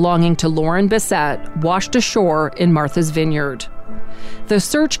tag belonging to Lauren Bissett washed ashore in Martha's Vineyard. The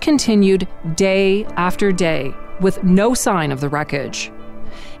search continued day after day with no sign of the wreckage.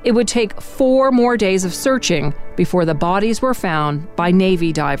 It would take 4 more days of searching before the bodies were found by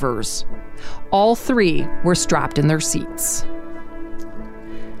Navy divers. All 3 were strapped in their seats.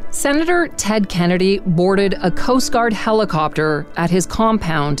 Senator Ted Kennedy boarded a Coast Guard helicopter at his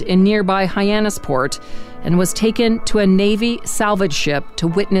compound in nearby Hyannisport and was taken to a Navy salvage ship to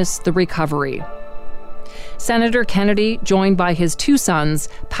witness the recovery. Senator Kennedy, joined by his 2 sons,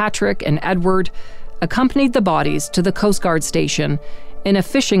 Patrick and Edward, accompanied the bodies to the Coast Guard station in a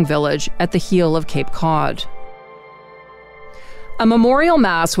fishing village at the heel of Cape Cod. A memorial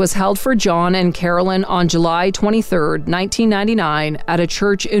mass was held for John and Carolyn on July 23, 1999, at a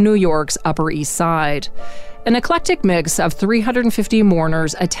church in New York's Upper East Side. An eclectic mix of 350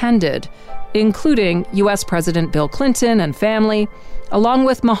 mourners attended, including U.S. President Bill Clinton and family, along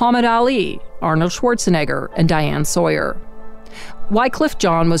with Muhammad Ali, Arnold Schwarzenegger, and Diane Sawyer. Wycliffe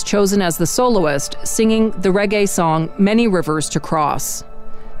Jean was chosen as the soloist, singing the reggae song Many Rivers to Cross.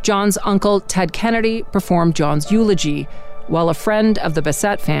 John's uncle, Ted Kennedy, performed John's eulogy, while a friend of the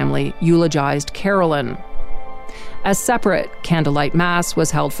Bissett family eulogized Carolyn. A separate candlelight mass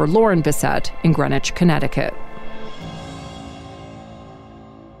was held for Lauren Bissett in Greenwich, Connecticut.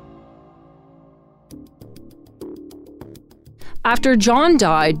 After John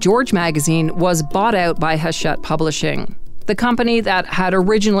died, George magazine was bought out by Hachette Publishing, the company that had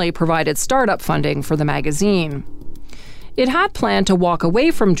originally provided startup funding for the magazine. It had planned to walk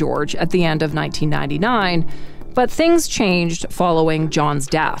away from George at the end of 1999, but things changed following John's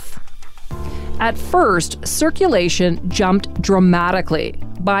death. At first, circulation jumped dramatically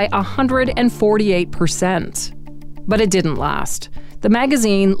by 148%. But it didn't last. The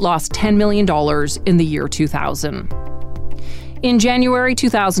magazine lost $10 million in the year 2000. In January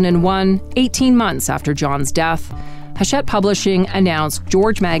 2001, 18 months after John's death, Hachette Publishing announced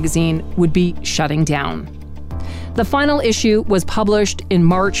George magazine would be shutting down. The final issue was published in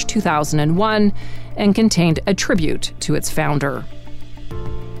March 2001 and contained a tribute to its founder.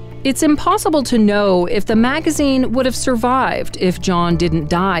 It's impossible to know if the magazine would have survived if John didn't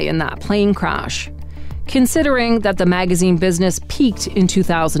die in that plane crash. Considering that the magazine business peaked in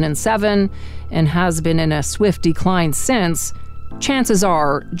 2007 and has been in a swift decline since, chances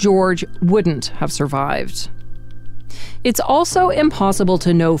are George wouldn't have survived. It's also impossible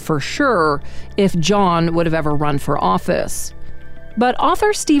to know for sure if John would have ever run for office. But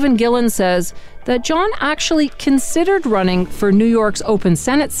author Stephen Gillen says that John actually considered running for New York's open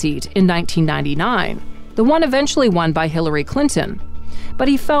Senate seat in 1999, the one eventually won by Hillary Clinton, but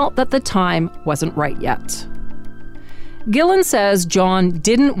he felt that the time wasn't right yet. Gillen says John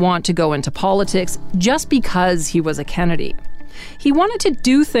didn't want to go into politics just because he was a Kennedy. He wanted to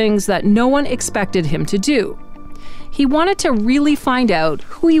do things that no one expected him to do. He wanted to really find out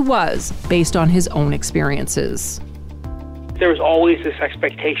who he was based on his own experiences. There was always this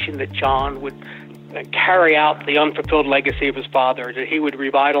expectation that John would carry out the unfulfilled legacy of his father, that he would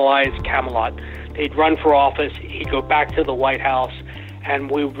revitalize Camelot. He'd run for office, he'd go back to the White House,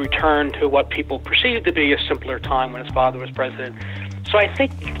 and we would return to what people perceived to be a simpler time when his father was president. So I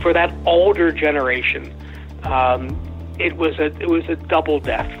think for that older generation, it was a double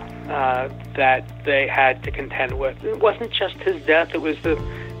death that they had to contend with. It wasn't just his death; it was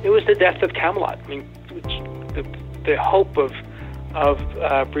the death of Camelot. I mean, the hope of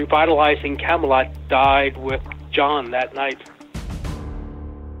revitalizing Camelot died with John that night.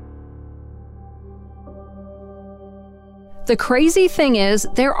 The crazy thing is,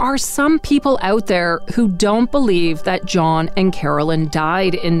 there are some people out there who don't believe that John and Carolyn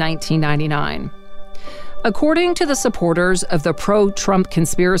died in 1999. According to the supporters of the pro-Trump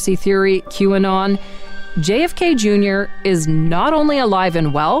conspiracy theory QAnon, JFK Jr. is not only alive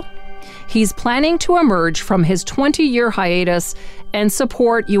and well, he's planning to emerge from his 20-year hiatus and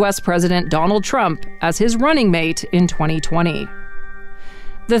support U.S. President Donald Trump as his running mate in 2020.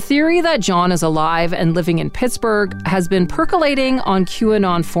 The theory that John is alive and living in Pittsburgh has been percolating on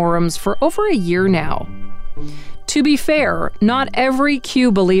QAnon forums for over a year now. To be fair, not every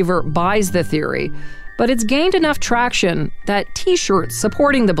Q believer buys the theory, but it's gained enough traction that T-shirts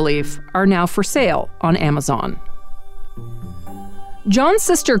supporting the belief are now for sale on Amazon. John's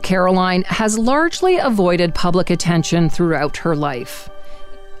sister Caroline has largely avoided public attention throughout her life.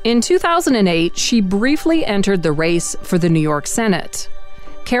 In 2008, she briefly entered the race for the New York Senate.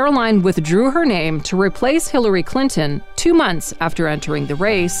 Caroline withdrew her name to replace Hillary Clinton 2 months after entering the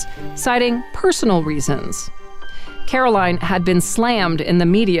race, citing personal reasons. Caroline had been slammed in the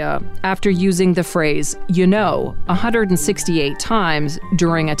media after using the phrase, 168 times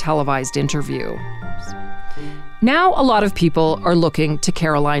during a televised interview. Now a lot of people are looking to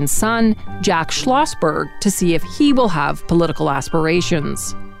Caroline's son, Jack Schlossberg, to see if he will have political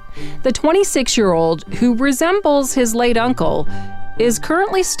aspirations. The 26-year-old, who resembles his late uncle, is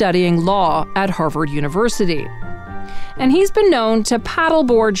currently studying law at Harvard University. And he's been known to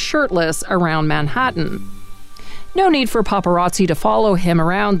paddleboard shirtless around Manhattan. No need for paparazzi to follow him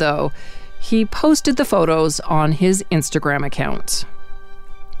around, though. He posted the photos on his Instagram account.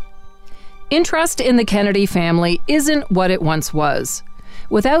 Interest in the Kennedy family isn't what it once was.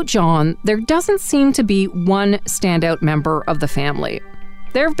 Without John, there doesn't seem to be one standout member of the family.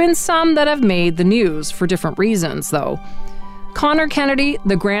 There have been some that have made the news for different reasons, though. Connor Kennedy,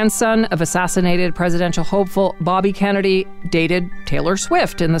 the grandson of assassinated presidential hopeful Bobby Kennedy, dated Taylor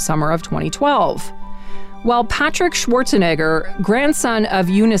Swift in the summer of 2012. While Patrick Schwarzenegger, grandson of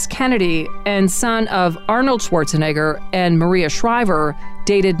Eunice Kennedy and son of Arnold Schwarzenegger and Maria Shriver,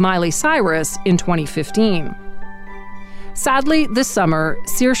 dated Miley Cyrus in 2015. Sadly, this summer,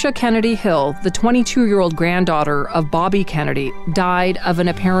 Saoirse Kennedy Hill, the 22-year-old granddaughter of Bobby Kennedy, died of an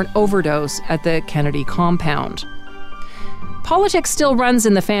apparent overdose at the Kennedy compound. Politics still runs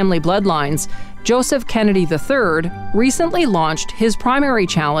in the family bloodlines, Joseph Kennedy III recently launched his primary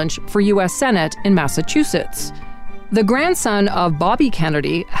challenge for U.S. Senate in Massachusetts. The grandson of Bobby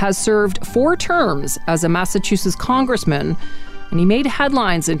Kennedy has served 4 terms as a Massachusetts congressman, and he made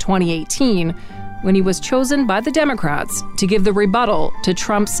headlines in 2018 when he was chosen by the Democrats to give the rebuttal to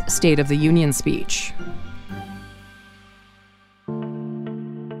Trump's State of the Union speech.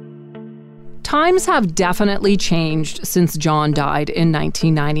 Times have definitely changed since John died in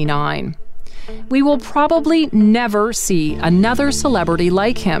 1999. We will probably never see another celebrity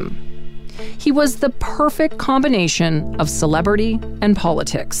like him. He was the perfect combination of celebrity and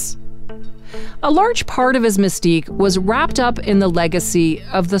politics. A large part of his mystique was wrapped up in the legacy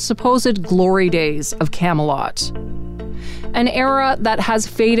of the supposed glory days of Camelot, an era that has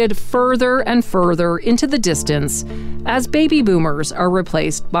faded further and further into the distance as baby boomers are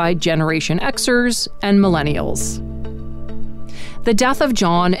replaced by Generation Xers and millennials. The death of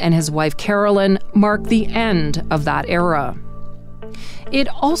John and his wife Carolyn marked the end of that era. It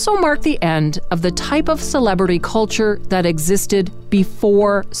also marked the end of the type of celebrity culture that existed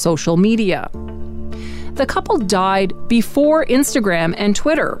before social media. The couple died before Instagram and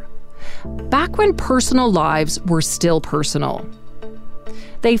Twitter, back when personal lives were still personal.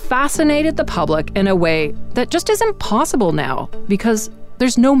 They fascinated the public in a way that just isn't possible now because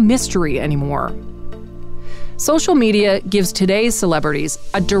there's no mystery anymore. Social media gives today's celebrities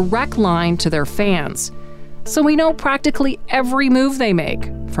a direct line to their fans, so we know practically every move they make,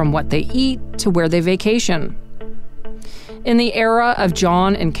 from what they eat to where they vacation. In the era of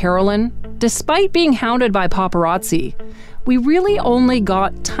John and Carolyn, despite being hounded by paparazzi, we really only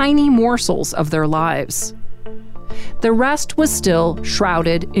got tiny morsels of their lives. The rest was still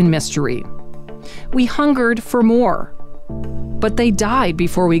shrouded in mystery. We hungered for more, but they died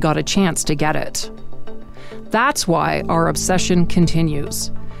before we got a chance to get it. That's why our obsession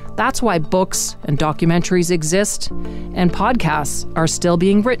continues. That's why books and documentaries exist, and podcasts are still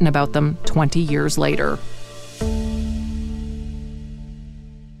being written about them 20 years later.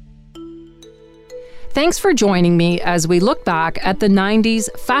 Thanks for joining me as we look back at the 90s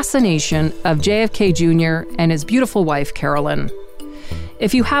fascination of JFK Jr. and his beautiful wife, Carolyn.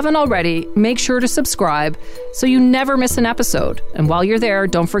 If you haven't already, make sure to subscribe so you never miss an episode. And while you're there,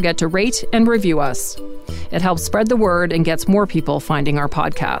 don't forget to rate and review us. It helps spread the word and gets more people finding our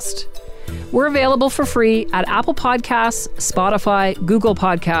podcast. We're available for free at Apple Podcasts, Spotify, Google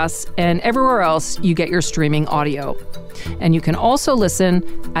Podcasts, and everywhere else you get your streaming audio. And you can also listen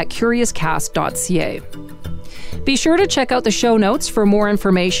at curiouscast.ca. Be sure to check out the show notes for more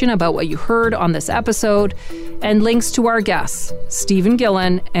information about what you heard on this episode and links to our guests, Stephen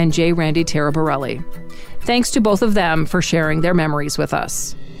Gillen and J. Randy Taraborelli. Thanks to both of them for sharing their memories with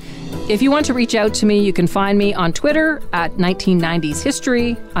us. If you want to reach out to me, you can find me on Twitter at 1990s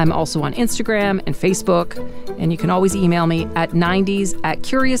History. I'm also on Instagram and Facebook, and you can always email me at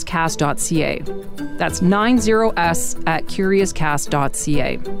 90s@curiouscast.ca. That's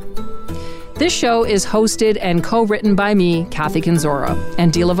 90s@curiouscast.ca. This show is hosted and co-written by me, Kathy Kinzora,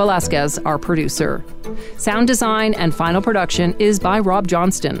 and Dila Velasquez, our producer. Sound design and final production is by Rob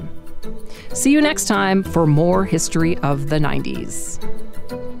Johnston. See you next time for more history of the 90s.